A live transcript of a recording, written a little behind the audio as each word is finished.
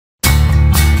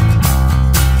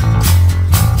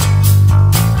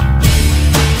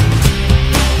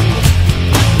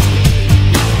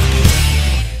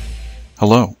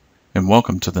Hello, and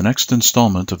welcome to the next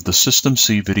installment of the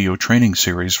SystemC video training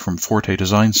series from Forte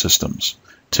Design Systems.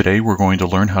 Today we're going to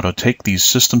learn how to take these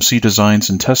SystemC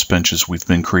designs and test benches we've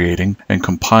been creating and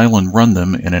compile and run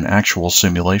them in an actual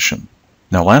simulation.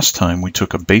 Now last time we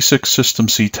took a basic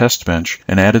SystemC test bench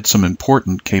and added some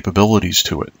important capabilities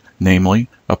to it, namely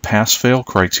a pass-fail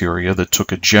criteria that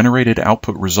took a generated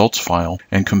output results file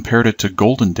and compared it to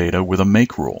golden data with a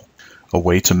make rule, a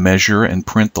way to measure and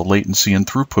print the latency and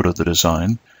throughput of the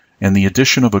design, and the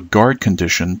addition of a guard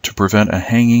condition to prevent a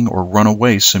hanging or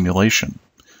runaway simulation.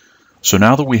 So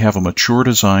now that we have a mature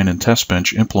design and test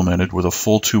bench implemented with a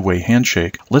full two-way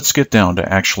handshake, let's get down to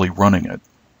actually running it.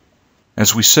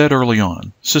 As we said early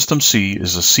on, SystemC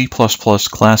is a C++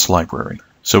 class library,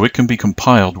 so it can be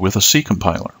compiled with a C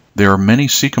compiler. There are many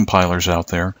C compilers out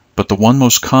there, but the one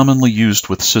most commonly used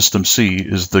with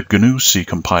SystemC is the GNU C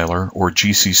compiler, or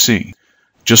GCC.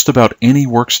 Just about any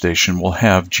workstation will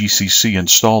have GCC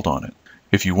installed on it.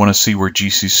 If you want to see where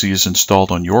GCC is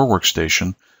installed on your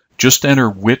workstation, just enter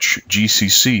which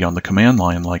GCC on the command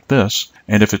line like this,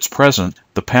 and if it's present,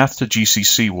 the path to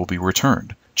GCC will be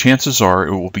returned. Chances are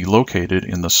it will be located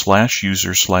in the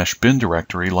 /user/bin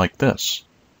directory like this.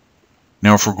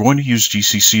 Now, if we're going to use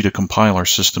GCC to compile our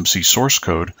SystemC source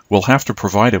code, we'll have to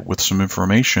provide it with some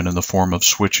information in the form of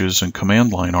switches and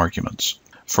command line arguments.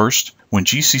 First, when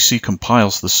GCC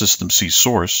compiles the SystemC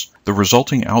source, the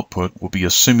resulting output will be a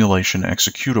simulation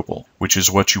executable, which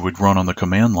is what you would run on the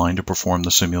command line to perform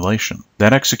the simulation.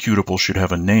 That executable should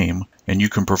have a name, and you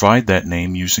can provide that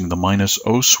name using the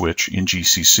 -O switch in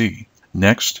GCC.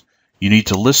 Next, you need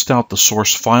to list out the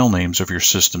source file names of your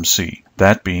SystemC,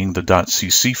 that being the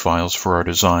 .cc files for our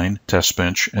design, test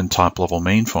bench, and top-level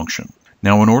main function.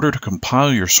 Now, in order to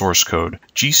compile your source code,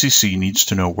 GCC needs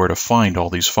to know where to find all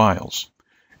these files.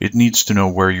 It needs to know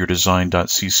where your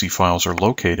design.cc files are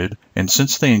located, and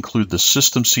since they include the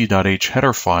systemc.h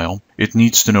header file, it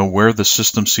needs to know where the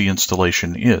SystemC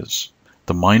installation is.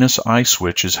 The -I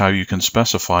switch is how you can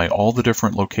specify all the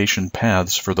different location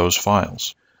paths for those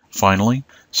files. Finally,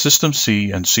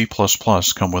 SystemC and C++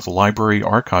 come with library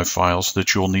archive files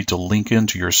that you'll need to link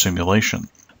into your simulation.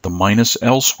 The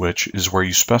 -L switch is where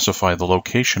you specify the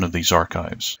location of these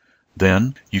archives.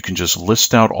 Then, you can just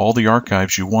list out all the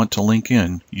archives you want to link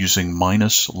in using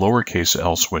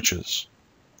 -l switches.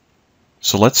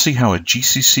 So let's see how a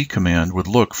GCC command would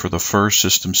look for the first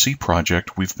SystemC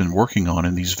project we've been working on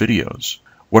in these videos.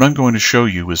 What I'm going to show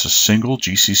you is a single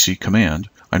GCC command.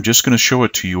 I'm just going to show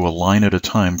it to you a line at a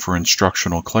time for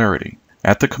instructional clarity.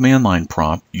 At the command line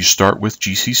prompt, you start with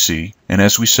GCC, and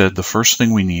as we said, the first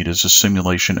thing we need is a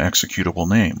simulation executable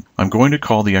name. I'm going to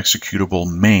call the executable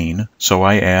main, so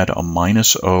I add a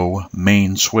 -O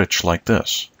main switch like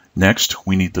this. Next,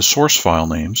 we need the source file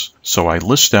names, so I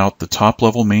list out the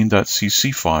top-level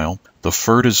main.cc file, the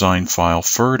fir design file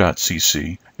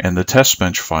fir.cc, and the test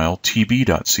bench file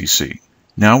tb.cc.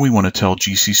 Now we want to tell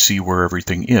GCC where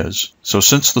everything is, so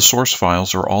since the source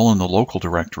files are all in the local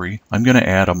directory, I'm going to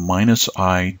add a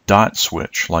 -I dot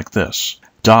switch like this.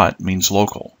 Dot means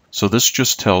local, so this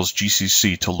just tells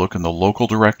GCC to look in the local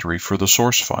directory for the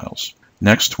source files.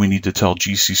 Next, we need to tell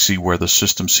GCC where the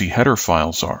SystemC header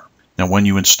files are. Now when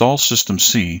you install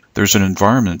SystemC, there's an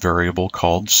environment variable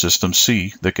called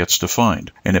SystemC that gets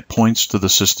defined, and it points to the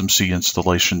SystemC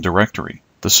installation directory.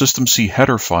 The SystemC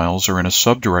header files are in a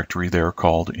subdirectory there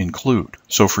called include.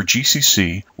 So for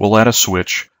GCC, we'll add a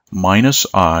switch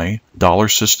 -I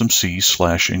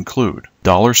 $systemc/include.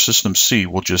 $systemc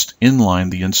will just inline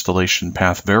the installation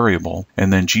path variable,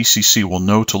 and then GCC will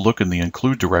know to look in the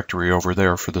include directory over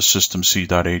there for the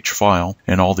systemc.h file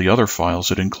and all the other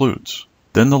files it includes.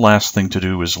 Then the last thing to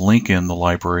do is link in the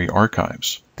library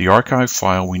archives. The archive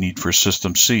file we need for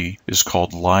SystemC is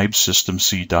called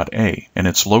libsystemc.a, and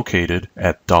it's located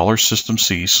at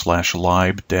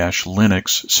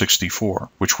 $systemc/lib-linux64,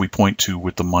 which we point to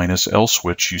with the -L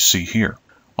switch you see here.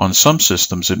 On some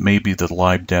systems, it may be the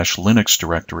lib-linux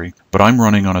directory, but I'm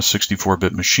running on a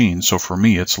 64-bit machine, so for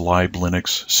me it's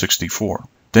liblinux64.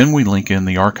 Then we link in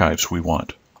the archives we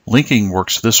want. Linking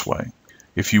works this way.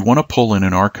 If you want to pull in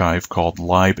an archive called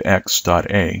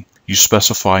libx.a, you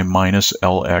specify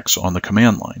 -lx on the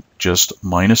command line, just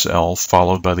 -l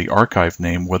followed by the archive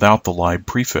name without the lib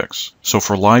prefix. So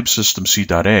for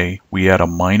libsystemc.a, we add a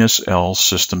 -l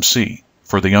systemc.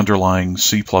 For the underlying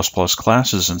C++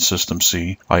 classes in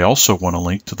SystemC, I also want to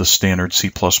link to the standard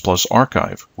C++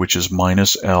 archive, which is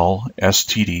 -l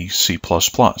stdc++.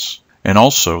 And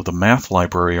also the math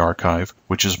library archive,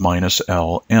 which is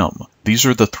 -lm. These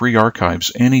are the three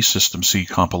archives any SystemC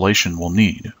compilation will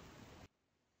need.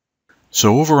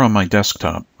 So over on my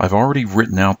desktop, I've already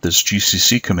written out this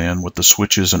GCC command with the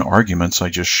switches and arguments I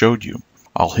just showed you.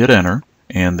 I'll hit enter,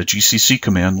 and the GCC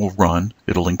command will run.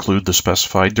 It'll include the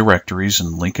specified directories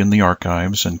and link in the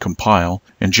archives and compile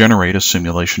and generate a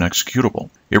simulation executable.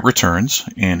 It returns,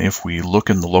 and if we look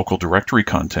in the local directory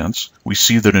contents, we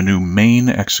see that a new main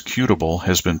executable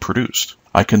has been produced.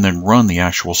 I can then run the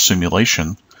actual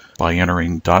simulation by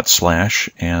entering /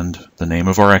 and the name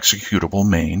of our executable,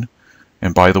 main.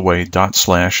 And by the way,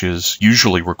 / is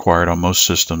usually required on most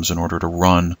systems in order to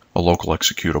run a local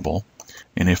executable.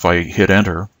 And if I hit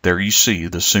enter, there you see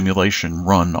the simulation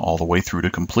run all the way through to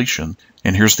completion.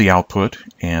 And here's the output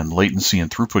and latency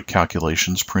and throughput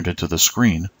calculations printed to the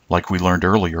screen, like we learned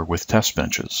earlier with test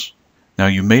benches. Now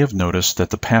you may have noticed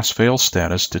that the pass-fail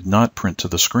status did not print to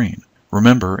the screen.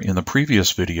 Remember, in the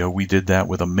previous video, we did that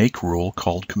with a make rule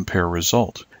called compare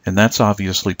result. And that's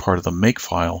obviously part of the make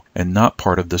file and not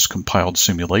part of this compiled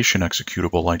simulation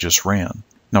executable I just ran.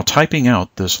 Now, typing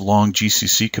out this long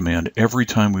GCC command every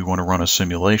time we want to run a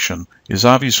simulation is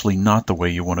obviously not the way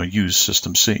you want to use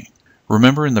SystemC.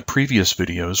 Remember in the previous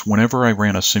videos, whenever I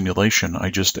ran a simulation, I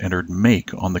just entered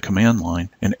make on the command line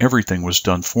and everything was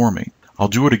done for me. I'll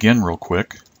do it again real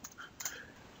quick.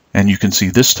 And you can see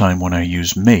this time when I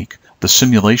use make, the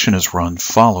simulation is run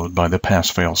followed by the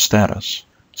pass-fail status.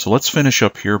 So let's finish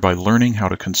up here by learning how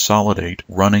to consolidate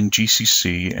running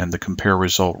GCC and the compare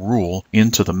result rule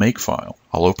into the make file.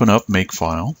 I'll open up make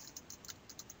file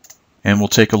and we'll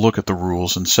take a look at the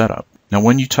rules and setup. Now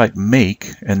when you type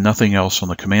make and nothing else on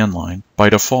the command line, by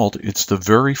default it's the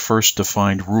very first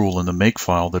defined rule in the make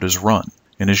file that is run.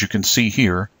 And as you can see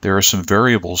here, there are some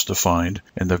variables defined,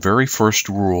 and the very first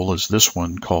rule is this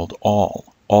one called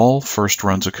all. All first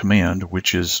runs a command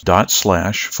which is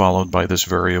 / followed by this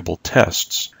variable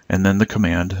tests, and then the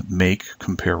command make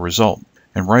compare result.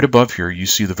 And right above here you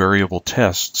see the variable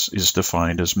tests is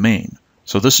defined as main.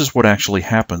 So this is what actually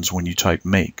happens when you type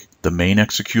make. The main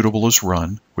executable is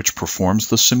run, which performs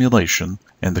the simulation,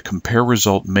 and the compare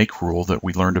result make rule that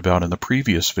we learned about in the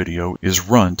previous video is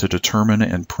run to determine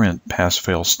and print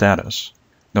pass-fail status.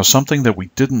 Now something that we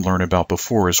didn't learn about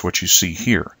before is what you see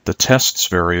here, the tests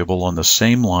variable on the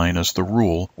same line as the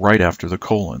rule right after the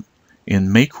colon.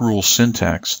 In make rule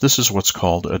syntax, this is what's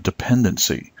called a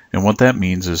dependency. And what that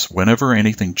means is whenever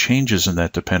anything changes in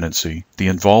that dependency, the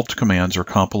involved commands or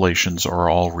compilations are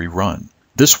all rerun.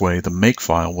 This way, the make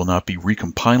file will not be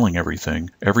recompiling everything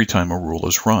every time a rule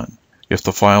is run. If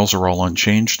the files are all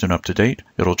unchanged and up to date,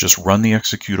 it'll just run the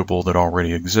executable that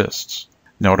already exists.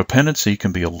 Now, a dependency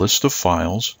can be a list of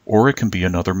files, or it can be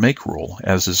another make rule,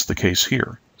 as is the case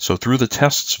here. So through the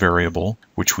tests variable,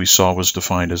 which we saw was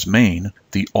defined as main,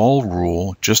 the all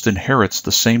rule just inherits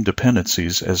the same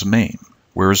dependencies as main.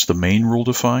 Where is the main rule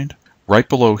defined? Right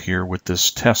below here with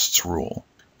this tests rule.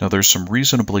 Now there's some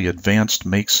reasonably advanced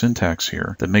make syntax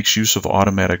here that makes use of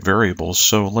automatic variables,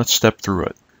 so let's step through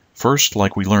it. First,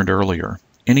 like we learned earlier,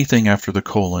 anything after the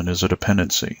colon is a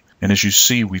dependency. And as you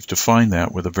see, we've defined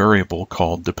that with a variable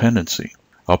called dependency.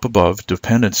 Up above,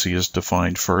 dependency is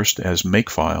defined first as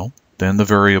makefile, then the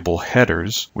variable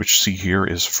headers, which see here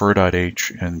is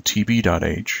fir.h and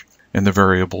tb.h, and the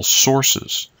variable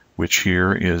sources, which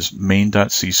here is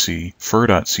main.cc,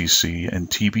 fir.cc, and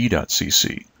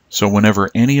tb.cc. So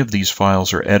whenever any of these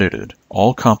files are edited,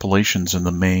 all compilations in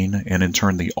the main and in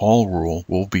turn the all rule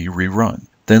will be rerun.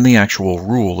 Then the actual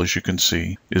rule, as you can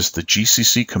see, is the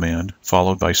GCC command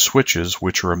followed by switches,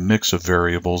 which are a mix of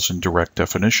variables and direct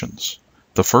definitions.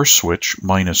 The first switch,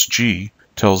 -g,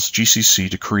 tells GCC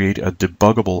to create a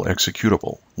debuggable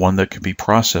executable, one that can be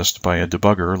processed by a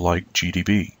debugger like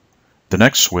GDB. The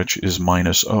next switch is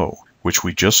 -o, which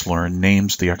we just learned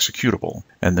names the executable,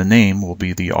 and the name will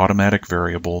be the automatic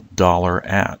variable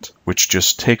 $at, which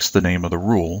just takes the name of the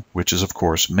rule, which is of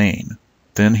course main.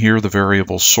 Then here the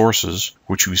variable sources,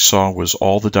 which we saw was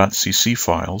all the .cc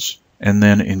files, and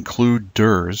then include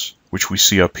dirs, which we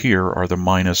see up here are the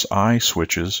 -i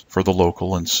switches for the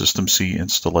local and SystemC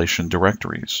installation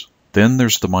directories. Then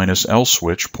there's the -l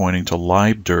switch pointing to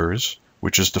libdirs,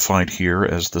 which is defined here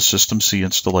as the SystemC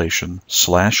installation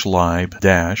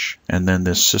 /lib- and then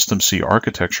this SystemC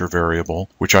architecture variable,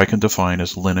 which I can define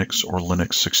as Linux or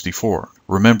Linux 64.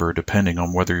 Remember, depending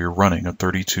on whether you're running a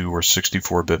 32 or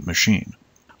 64-bit machine.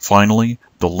 Finally,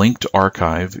 the linked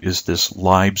archive is this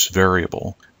libs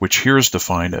variable, which here is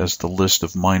defined as the list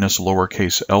of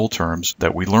 -l terms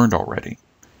that we learned already.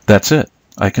 That's it.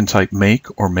 I can type make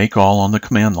or make all on the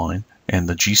command line, and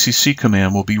the GCC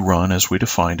command will be run as we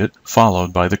defined it,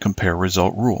 followed by the compare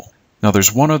result rule. Now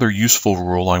there's one other useful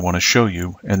rule I want to show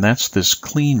you, and that's this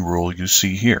clean rule you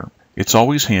see here. It's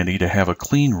always handy to have a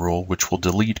clean rule which will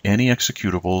delete any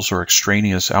executables or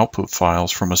extraneous output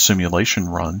files from a simulation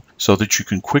run so that you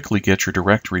can quickly get your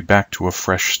directory back to a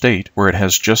fresh state where it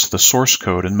has just the source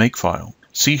code and makefile.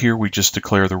 See here we just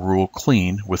declare the rule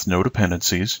clean with no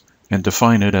dependencies and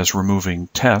define it as removing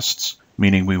tests,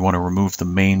 meaning we want to remove the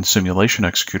main simulation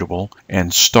executable,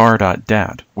 and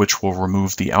star.dat, which will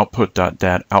remove the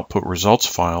output.dat output results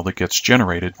file that gets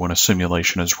generated when a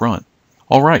simulation is run.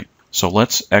 Alright, so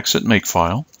let's exit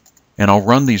makefile, and I'll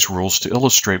run these rules to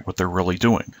illustrate what they're really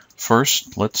doing.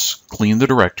 First, let's clean the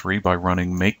directory by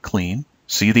running make clean.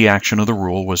 See, the action of the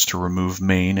rule was to remove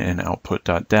main and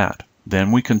output.dat.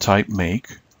 Then we can type make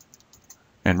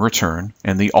and return,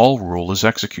 and the all rule is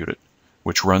executed,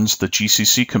 which runs the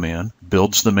GCC command,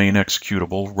 builds the main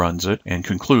executable, runs it, and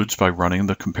concludes by running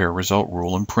the compare result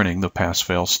rule and printing the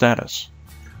pass-fail status.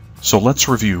 So let's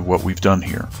review what we've done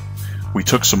here. We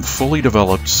took some fully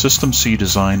developed SystemC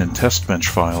design and test bench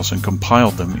files and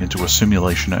compiled them into a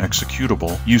simulation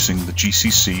executable using the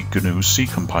GCC GNU-C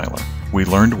compiler. We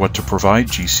learned what to provide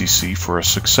GCC for a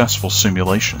successful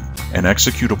simulation: an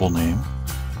executable name,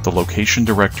 the location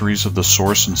directories of the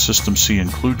source and SystemC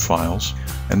include files,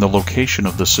 and the location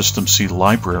of the SystemC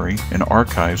library and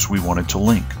archives we wanted to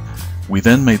link. We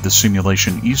then made the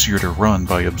simulation easier to run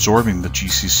by absorbing the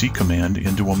GCC command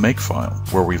into a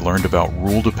makefile, where we learned about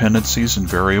rule dependencies and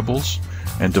variables,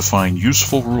 and defined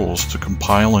useful rules to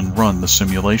compile and run the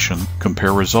simulation,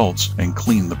 compare results, and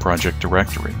clean the project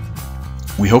directory.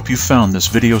 We hope you found this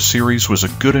video series was a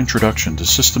good introduction to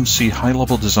SystemC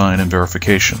high-level design and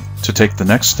verification. To take the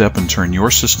next step and turn your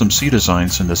SystemC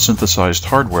designs into synthesized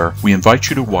hardware, we invite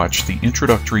you to watch the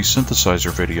introductory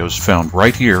synthesizer videos found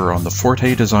right here on the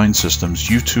Forte Design Systems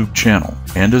YouTube channel.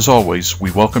 And as always, we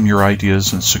welcome your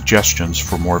ideas and suggestions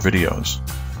for more videos.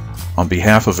 On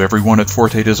behalf of everyone at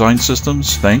Forte Design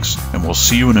Systems, thanks, and we'll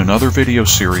see you in another video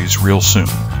series real soon.